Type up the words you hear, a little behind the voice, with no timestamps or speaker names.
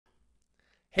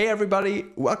Hey everybody,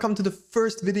 welcome to the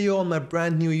first video on my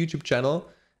brand new YouTube channel.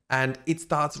 And it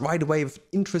starts right away with an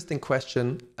interesting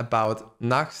question about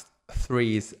Nuxt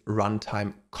 3's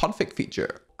runtime config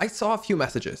feature. I saw a few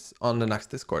messages on the Nuxt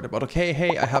Discord about, okay,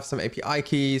 hey, I have some API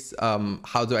keys.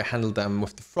 How do I handle them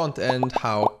with the front end?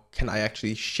 How can I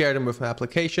actually share them with my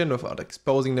application without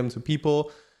exposing them to people?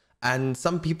 And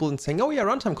some people saying, oh yeah,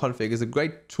 runtime config is a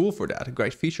great tool for that, a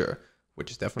great feature,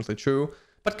 which is definitely true.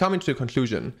 But coming to the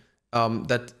conclusion,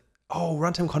 that, oh,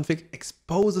 runtime config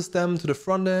exposes them to the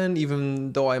front end,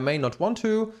 even though I may not want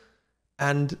to.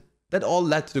 And that all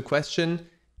led to the question,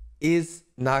 is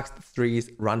Nuxt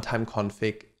 3's runtime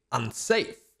config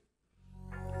unsafe?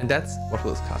 And that's what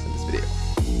we'll discuss in this video.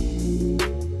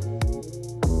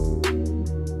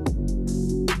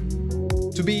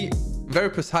 To be very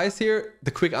precise here,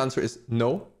 the quick answer is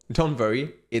no, don't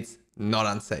worry, it's not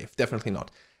unsafe, definitely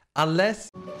not. Unless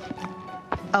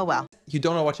oh well, you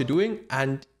don't know what you're doing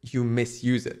and you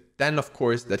misuse it. Then of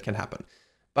course that can happen.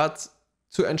 But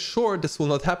to ensure this will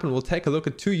not happen, we'll take a look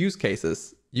at two use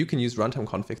cases you can use runtime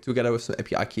config together with some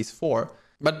API keys for.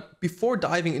 But before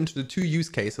diving into the two use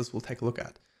cases we'll take a look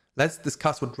at, let's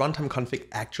discuss what runtime config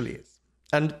actually is.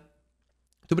 And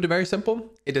to put it very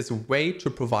simple, it is a way to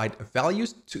provide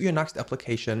values to your Nuxt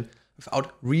application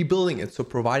without rebuilding it, so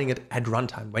providing it at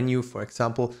runtime when you, for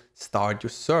example, start your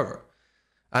server.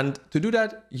 And to do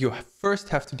that, you first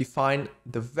have to define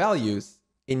the values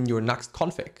in your Nuxt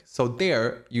config. So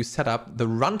there you set up the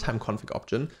runtime config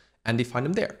option and define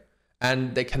them there.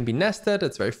 And they can be nested,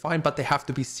 it's very fine, but they have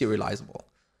to be serializable.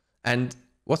 And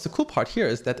what's the cool part here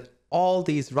is that all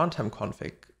these runtime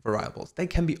config variables, they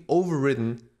can be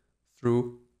overridden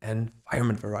through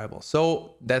environment variables.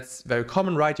 So that's very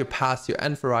common, right? You pass your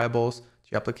env variables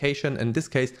to your application. In this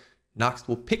case, Nuxt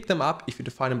will pick them up if you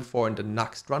define them before in the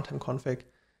Nuxt runtime config,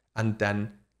 and then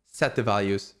set the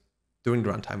values during the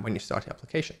runtime when you start the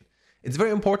application. It's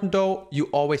very important though, you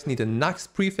always need a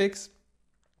Nuxt prefix,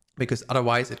 because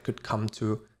otherwise it could come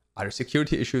to either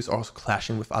security issues or also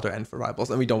clashing with other env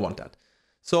variables, and we don't want that.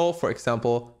 So for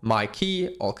example, my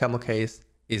key, all camel case,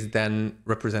 is then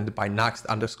represented by Nuxt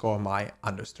underscore my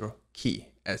underscore key,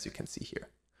 as you can see here.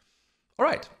 All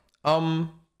right,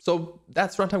 so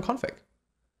that's runtime config.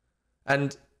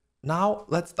 And now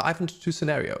let's dive into two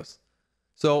scenarios.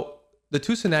 So the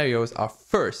two scenarios are,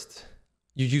 first,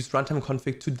 you use runtime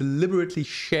config to deliberately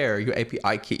share your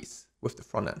API keys with the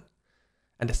front end.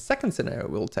 And the second scenario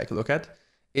we'll take a look at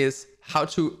is how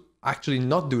to actually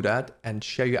not do that and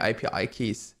share your API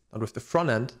keys, not with the front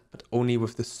end, but only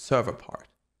with the server part.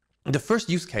 The first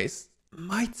use case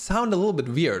might sound a little bit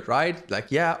weird, right?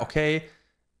 Like, yeah, okay,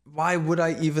 why would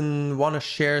I even want to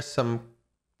share some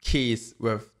keys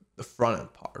with the front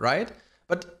end part, right?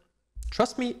 But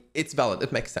trust me, it's valid,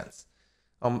 it makes sense.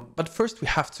 But first we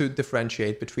have to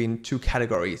differentiate between two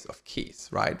categories of keys,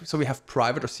 right? So we have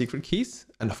private or secret keys,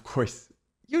 and of course,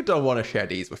 you don't want to share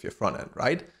these with your front end,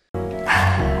 right?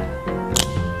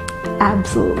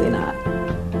 absolutely not.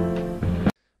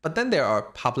 But then there are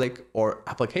public or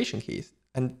application keys.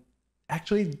 And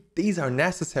actually, these are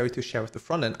necessary to share with the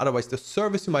front end. Otherwise, the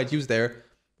service you might use there,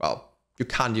 well, you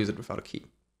can't use it without a key.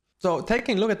 So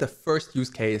taking a look at the first use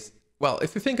case, well,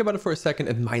 if you think about it for a second,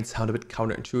 it might sound a bit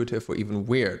counterintuitive or even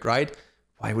weird, right?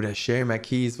 Why would I share my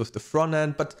keys with the front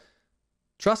end? But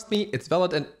trust me, it's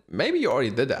valid, and maybe you already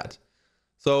did that.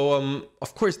 So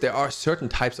of course, there are certain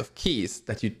types of keys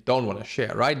that you don't want to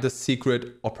share, right? The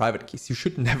secret or private keys, you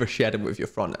should never share them with your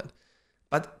front end.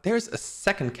 But there's a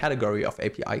second category of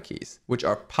API keys, which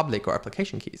are public or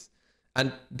application keys.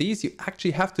 And these you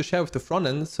actually have to share with the front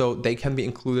end so they can be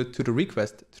included to the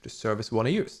request to the service you want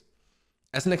to use.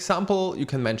 As an example, you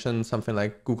can mention something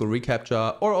like Google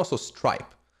reCAPTCHA or also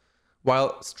Stripe.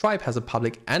 While Stripe has a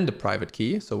public and a private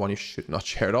key, so one you should not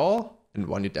share at all, and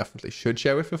one you definitely should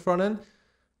share with your front end,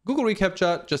 Google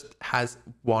reCAPTCHA just has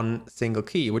one single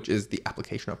key, which is the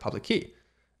application or public key.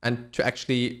 And to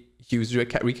actually use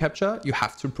reCAPTCHA, you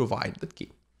have to provide that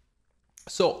key.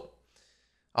 So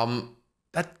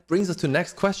that brings us to the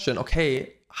next question.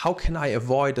 Okay, how can I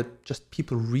avoid that just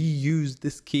people reuse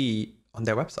this key on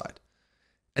their website?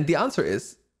 And the answer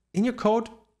is, in your code,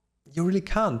 you really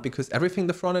can't, because everything in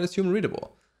the front end is human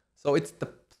readable. So it's the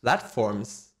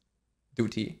platform's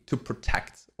duty to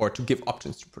protect, or to give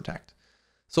options to protect.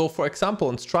 So for example,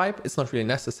 in Stripe, it's not really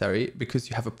necessary because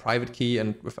you have a private key,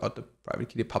 and without the private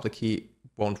key, the public key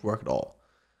won't work at all.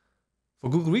 For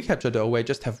Google reCAPTCHA though, where you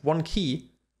just have one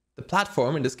key, the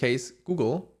platform, in this case,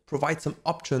 Google, provides some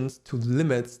options to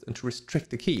limit and to restrict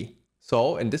the key.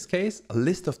 So in this case, a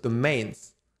list of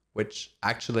domains, which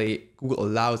actually Google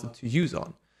allows it to use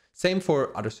on. Same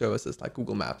for other services like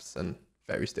Google Maps and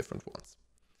various different ones.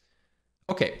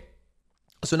 Okay,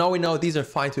 so now we know these are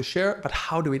fine to share, but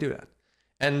how do we do that?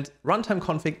 And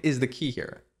runtimeConfig is the key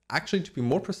here. Actually, to be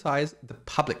more precise, the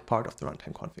public part of the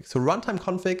runtimeConfig. So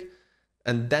runtimeConfig,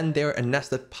 and then there a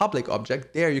nested public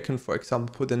object. There you can, for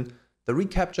example, put in the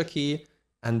reCAPTCHA key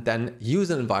and then use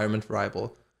an environment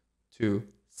variable to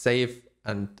save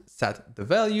and set the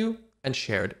value and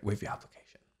share it with your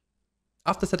application.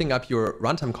 After setting up your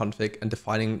runtimeConfig and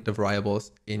defining the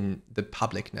variables in the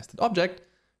public nested object,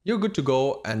 you're good to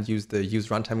go and use the use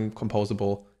runtime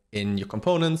composable in your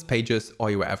components, pages,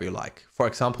 or wherever you like. For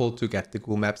example, to get the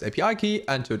Google Maps API key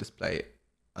and to display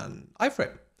an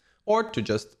iframe, or to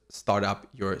just start up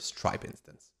your Stripe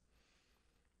instance.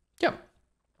 Yeah,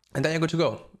 and then you're good to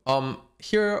go.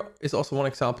 Here is also one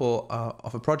example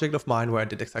of a project of mine where I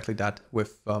did exactly that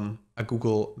with a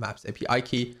Google Maps API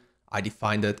key. I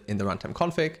defined it in the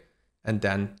runtimeConfig, and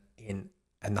then in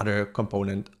another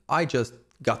component, I just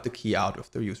got the key out of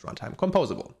the use runtime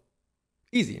composable.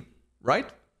 Easy, right?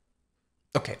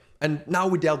 Okay, and now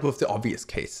we dealt with the obvious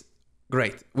case.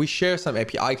 Great, we share some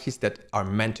API keys that are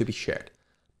meant to be shared.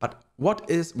 But what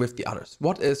is with the others?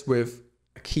 What is with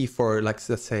a key for, like,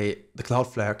 let's say, the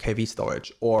Cloudflare KV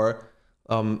storage or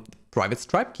private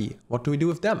Stripe key? What do we do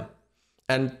with them?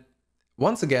 And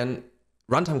once again,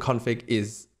 runtimeConfig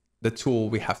is the tool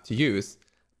we have to use.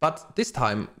 But this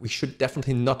time, we should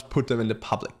definitely not put them in the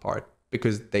public part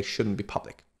because they shouldn't be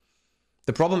public.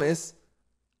 The problem is,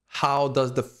 how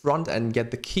does the front end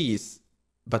get the keys,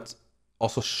 but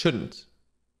also shouldn't?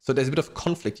 So there's a bit of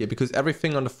conflict here because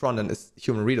everything on the front end is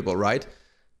human readable, right?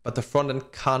 But the front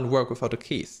end can't work without the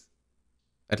keys,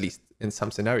 at least in some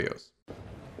scenarios.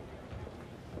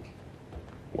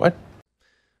 What?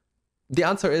 The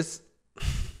answer is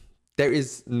there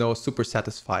is no super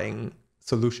satisfying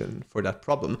solution for that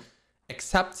problem,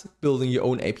 except building your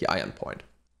own API endpoint.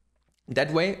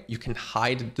 That way you can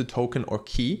hide the token or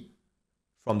key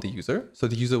from the user, so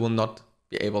the user will not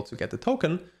be able to get the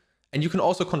token. And you can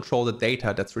also control the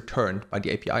data that's returned by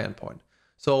the API endpoint.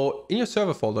 So in your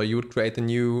server folder, you would create a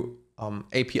new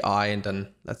API and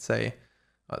then let's say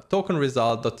token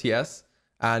result.ts.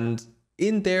 And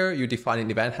in there, you define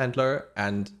an event handler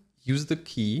and use the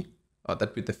key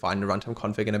that we define in the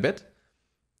runtimeConfig in a bit.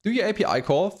 Do your API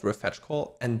call through a fetch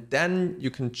call, and then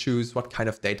you can choose what kind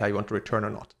of data you want to return or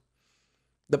not.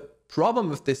 The problem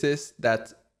with this is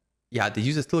that yeah, the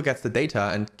user still gets the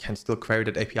data and can still query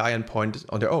that API endpoint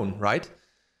on their own, right?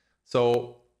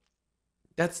 So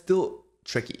that's still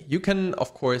tricky. You can,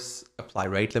 of course, apply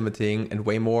rate limiting and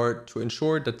way more to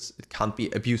ensure that it can't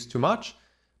be abused too much.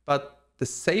 But the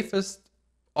safest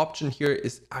option here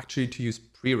is actually to use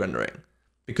pre-rendering.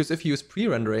 Because if you use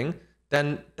pre-rendering,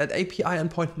 then that API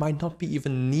endpoint might not be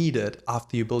even needed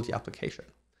after you build the application.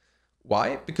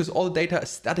 Why? Because all the data is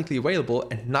statically available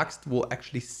and Nuxt will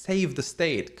actually save the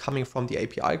state coming from the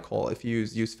API call if you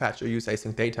use fetch or use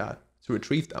async data to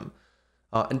retrieve them.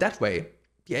 And that way,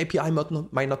 the API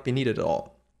might not be needed at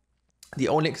all. The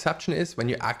only exception is when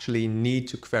you actually need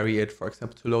to query it, for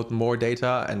example, to load more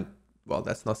data and, well,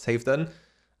 that's not safe then.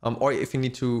 Or if you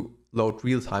need to load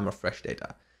real-time or fresh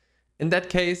data. In that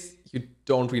case, you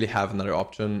don't really have another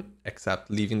option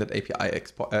except leaving that API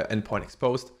endpoint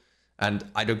exposed. And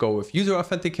either go with user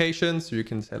authentication, so you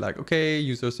can say like, okay,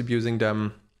 users abusing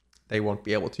them, they won't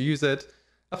be able to use it,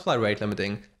 apply rate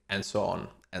limiting, and so on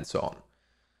and so on.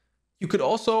 You could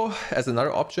also, as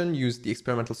another option, use the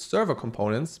experimental server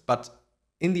components, but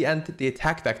in the end, the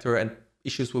attack vector and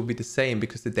issues will be the same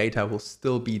because the data will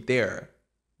still be there,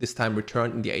 this time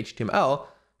returned in the HTML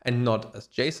and not as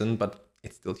JSON, but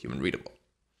it's still human readable.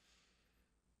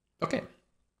 Okay,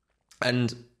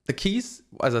 and the keys,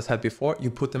 as I said before, you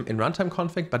put them in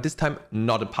runtimeConfig, but this time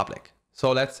not in public.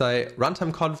 So let's say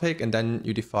runtimeConfig, and then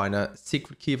you define a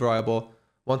secret key variable.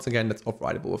 Once again, that's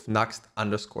overridable with Nuxt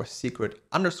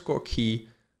 _secret_ key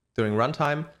during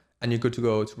runtime, and you're good to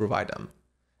go to provide them.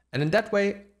 And in that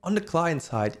way, on the client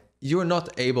side, you're not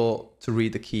able to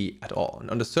read the key at all.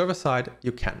 And on the server side,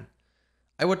 you can.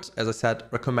 I would, as I said,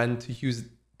 recommend to use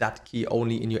that key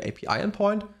only in your API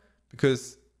endpoint,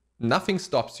 because nothing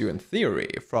stops you in theory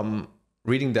from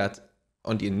reading that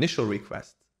on the initial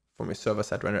request from your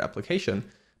server-side rendered application,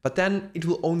 but then it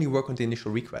will only work on the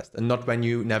initial request and not when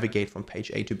you navigate from page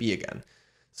A to B again.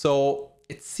 So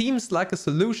it seems like a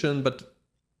solution, but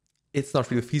it's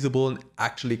not really feasible and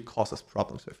actually causes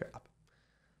problems with your app.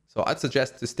 So I'd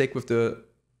suggest to stick with the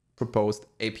proposed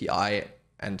API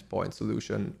endpoint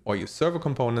solution or use server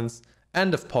components,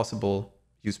 and if possible,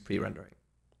 use pre-rendering.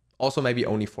 Also maybe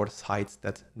only for the sites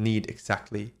that need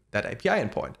exactly that API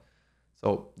endpoint.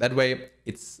 So that way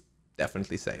it's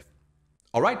definitely safe.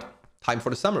 All right, time for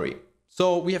the summary.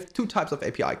 So we have two types of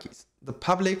API keys. the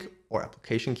public or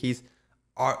application keys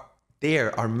are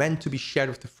meant to be shared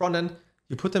with the front end.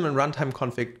 You put them in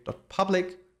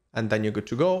runtimeConfig.public, and then you're good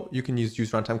to go. You can use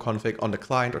runtimeConfig on the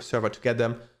client or server to get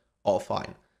them, all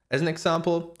fine. As an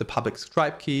example, the public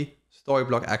subscribe key,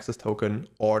 Storyblock access token,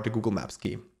 or the Google Maps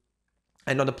key.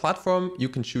 And on the platform, you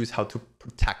can choose how to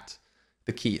protect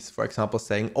the keys. For example,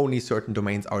 saying only certain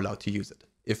domains are allowed to use it,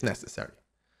 if necessary.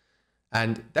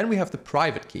 And then we have the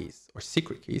private keys or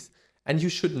secret keys, and you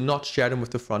should not share them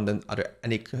with the front end under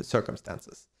any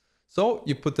circumstances. So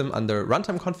you put them under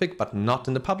runtimeConfig, but not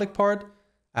in the public part.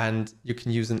 And you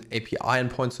can use an API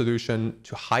endpoint solution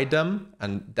to hide them,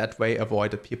 and that way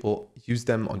avoid that people use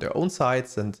them on their own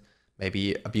sites and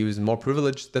maybe abuse more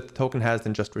privilege that the token has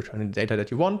than just returning the data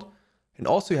that you want. And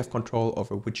also you have control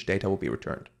over which data will be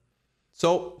returned.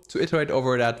 So to iterate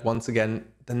over that, once again,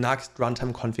 the Nuxt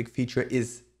runtimeConfig feature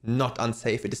is not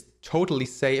unsafe. It is totally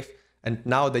safe. And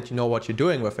now that you know what you're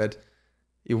doing with it,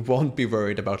 you won't be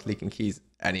worried about leaking keys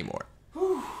anymore.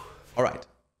 All right.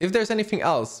 If there's anything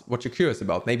else what you're curious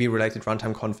about, maybe related to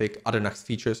runtimeConfig, other Nuxt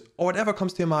features, or whatever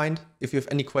comes to your mind, if you have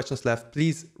any questions left,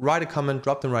 please write a comment,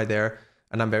 drop them right there,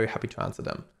 and I'm very happy to answer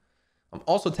them.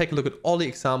 Also take a look at all the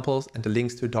examples and the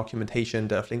links to documentation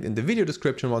that I've linked in the video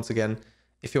description once again,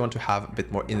 if you want to have a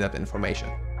bit more in-depth information.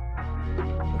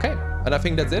 Okay, and I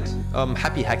think that's it.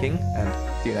 Happy hacking,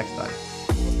 and see you next time.